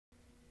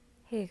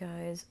Hey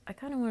guys, I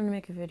kind of wanted to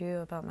make a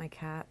video about my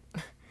cat.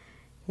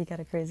 He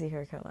got a crazy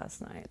haircut last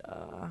night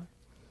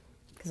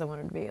because I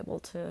wanted to be able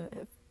to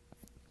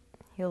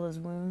heal his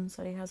wounds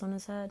that he has on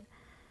his head.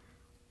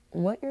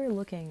 What you're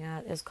looking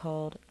at is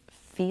called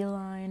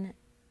Feline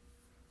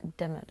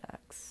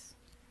Demodex.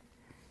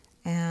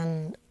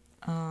 And,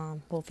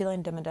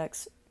 Feline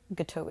Demodex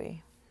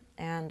Gatoi.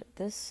 And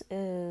this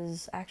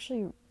is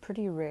actually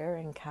pretty rare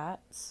in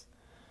cats,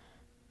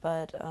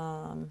 but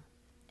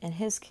in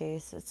his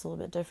case, it's a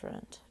little bit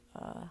different.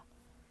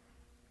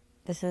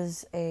 This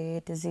is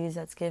a disease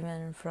that's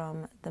given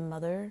from the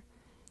mother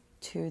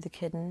to the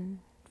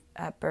kitten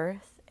at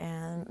birth,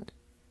 and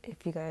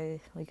if you guys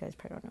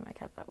probably don't know my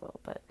cat that well,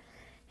 but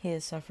he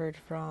has suffered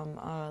from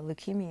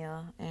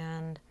leukemia,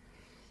 and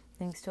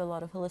thanks to a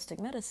lot of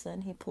holistic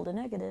medicine, he pulled a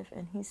negative,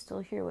 and he's still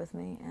here with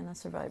me and a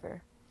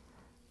survivor.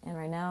 And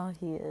right now,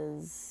 he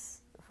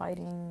is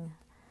fighting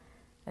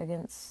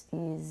against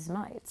these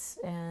mites,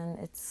 and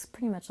it's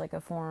pretty much like a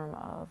form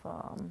of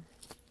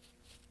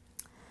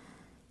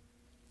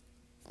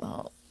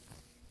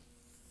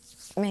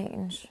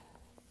mange.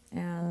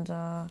 And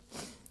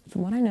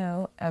from what I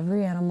know,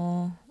 every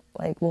animal,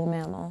 like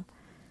mammal,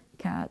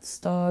 cats,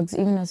 dogs,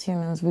 even us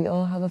humans, we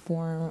all have a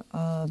form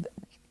of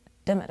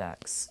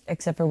Demodex,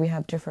 except for we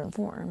have different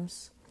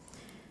forms.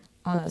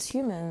 On us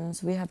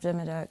humans, we have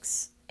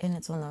Demodex, and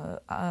it's on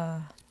the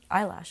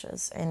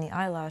eyelashes, and the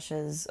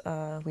eyelashes,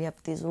 we have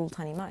these little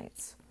tiny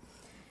mites.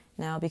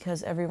 Now,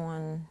 because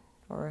everyone,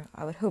 or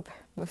I would hope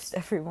most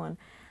everyone,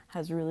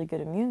 has really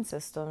good immune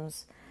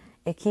systems,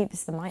 it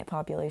keeps the mite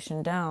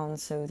population down,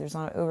 so there's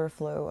not an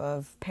overflow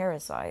of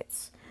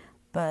parasites.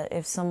 But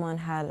if someone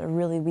had a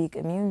really weak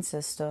immune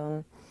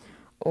system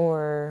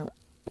or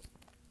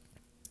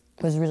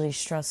was really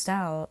stressed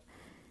out,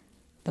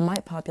 the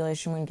mite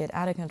population would get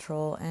out of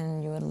control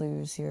and you would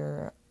lose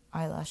your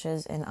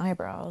eyelashes and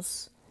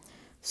eyebrows.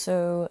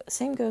 So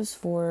same goes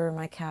for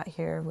my cat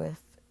here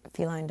with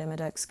Feline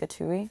Demodex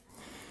Gatoi.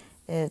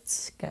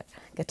 It's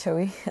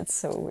Gatoi. It's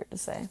so weird to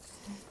say.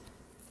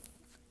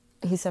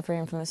 He's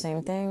suffering from the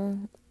same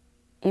thing.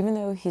 Even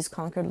though he's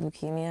conquered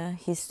leukemia,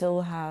 he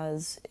still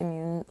has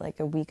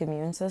a weak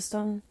immune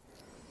system.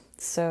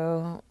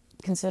 So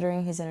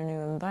considering he's in a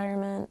new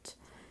environment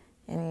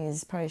and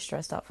he's probably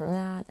stressed out from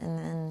that, and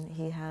then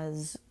he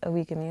has a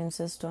weak immune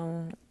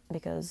system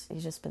because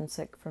he's just been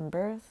sick from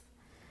birth,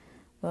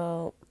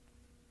 well,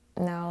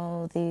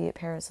 now the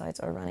parasites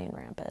are running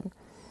rampant.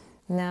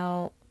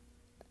 Now,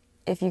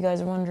 if you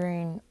guys are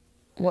wondering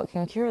what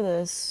can cure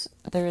this,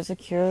 there is a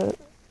cure,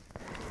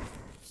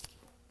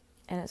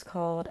 and it's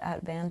called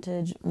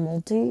Advantage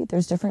Multi.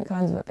 There's different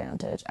kinds of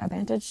Advantage.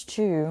 Advantage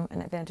 2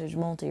 and Advantage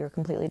Multi are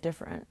completely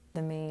different.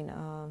 The main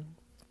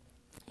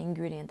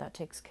ingredient that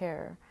takes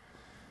care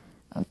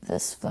of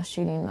this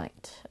flesh-eating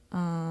mite.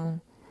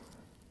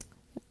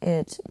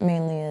 It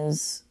mainly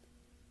is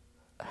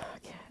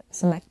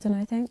Semectin,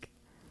 I think.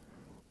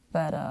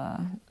 But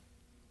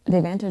the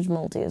Advantage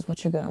Multi is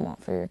what you're going to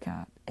want for your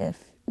cat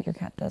if your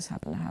cat does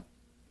happen to have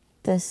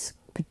this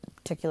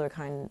particular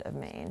kind of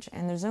mange.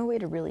 And there's no way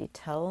to really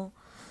tell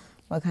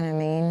what kind of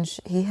mange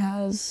he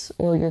has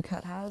or your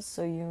cat has,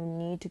 so you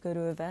need to go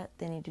to a vet.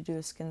 They need to do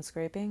a skin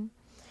scraping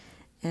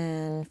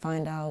and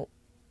find out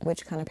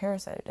which kind of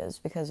parasite it is,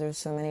 because there's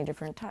so many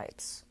different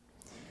types.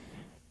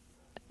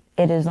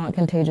 It is not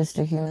contagious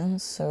to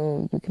humans,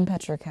 so you can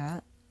pet your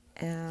cat,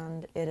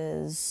 and it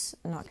is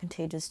not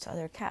contagious to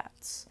other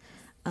cats.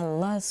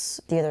 Unless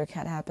the other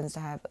cat happens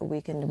to have a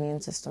weakened immune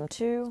system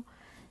too,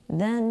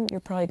 then you're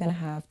probably going to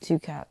have two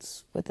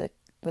cats with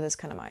this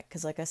kind of mite.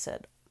 Because like I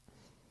said,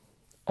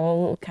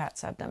 all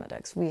cats have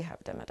Demodex. We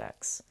have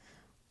Demodex.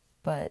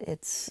 But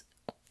it's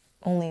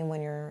only when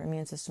your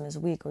immune system is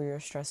weak or you're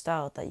stressed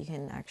out that you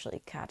can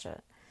actually catch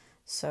it.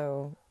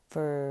 So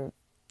for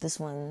this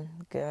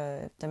one,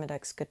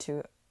 Demodex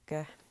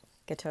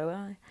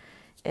Gatoi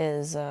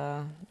is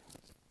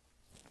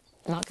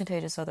not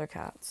contagious to other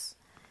cats,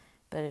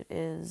 but it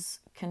is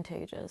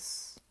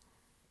contagious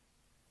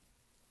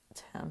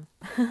to him,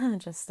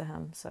 just to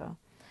him. So,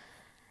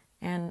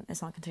 and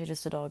it's not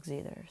contagious to dogs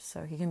either.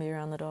 So he can be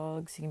around the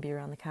dogs, he can be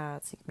around the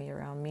cats, he can be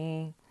around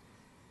me.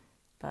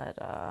 But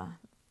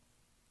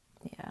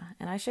yeah,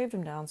 and I shaved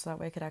him down so that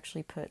way I could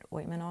actually put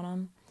ointment on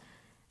him.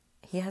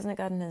 He hasn't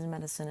gotten his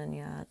medicine in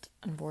yet,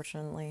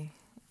 unfortunately.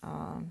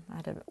 I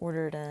had to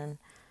order it in,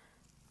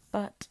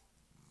 but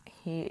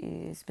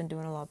he's been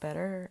doing a lot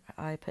better.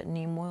 I put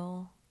neem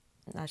oil.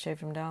 I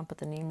shaved him down, put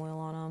the neem oil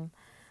on him.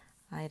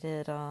 I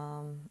did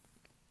iron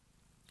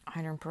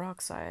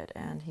peroxide,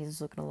 and he's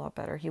looking a lot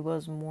better. He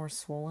was more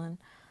swollen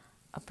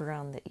up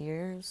around the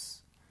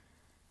ears,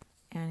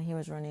 and he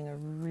was running a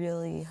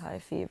really high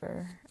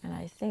fever, and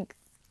I think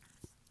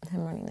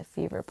him running the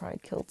fever probably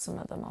killed some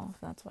of them off.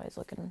 That's why he's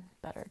looking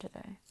better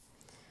today.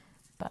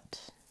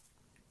 But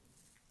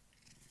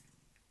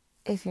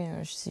if you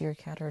notice your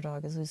cat or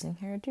dog is losing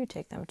hair, do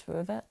take them to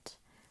a vet,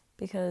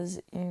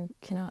 because you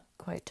cannot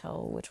quite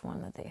tell which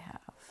one that they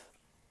have.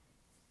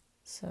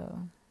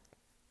 So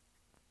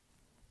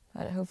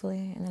But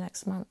hopefully in the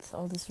next month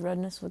all this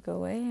redness will go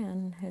away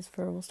and his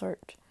fur will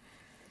start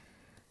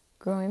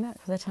growing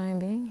back. For the time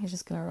being, he's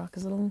just gonna rock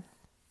his little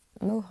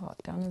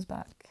mohawk down his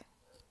back.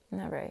 Isn't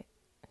that right,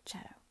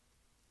 Shadow?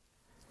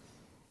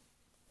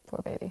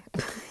 Poor baby.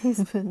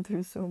 He's been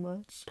through so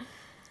much.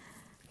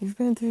 You've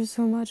been through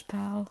so much,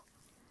 pal.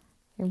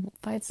 Your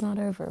fight's not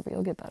over, but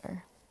you'll get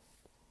better.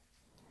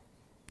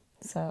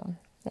 So,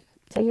 yeah,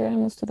 take your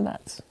animals to the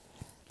vets.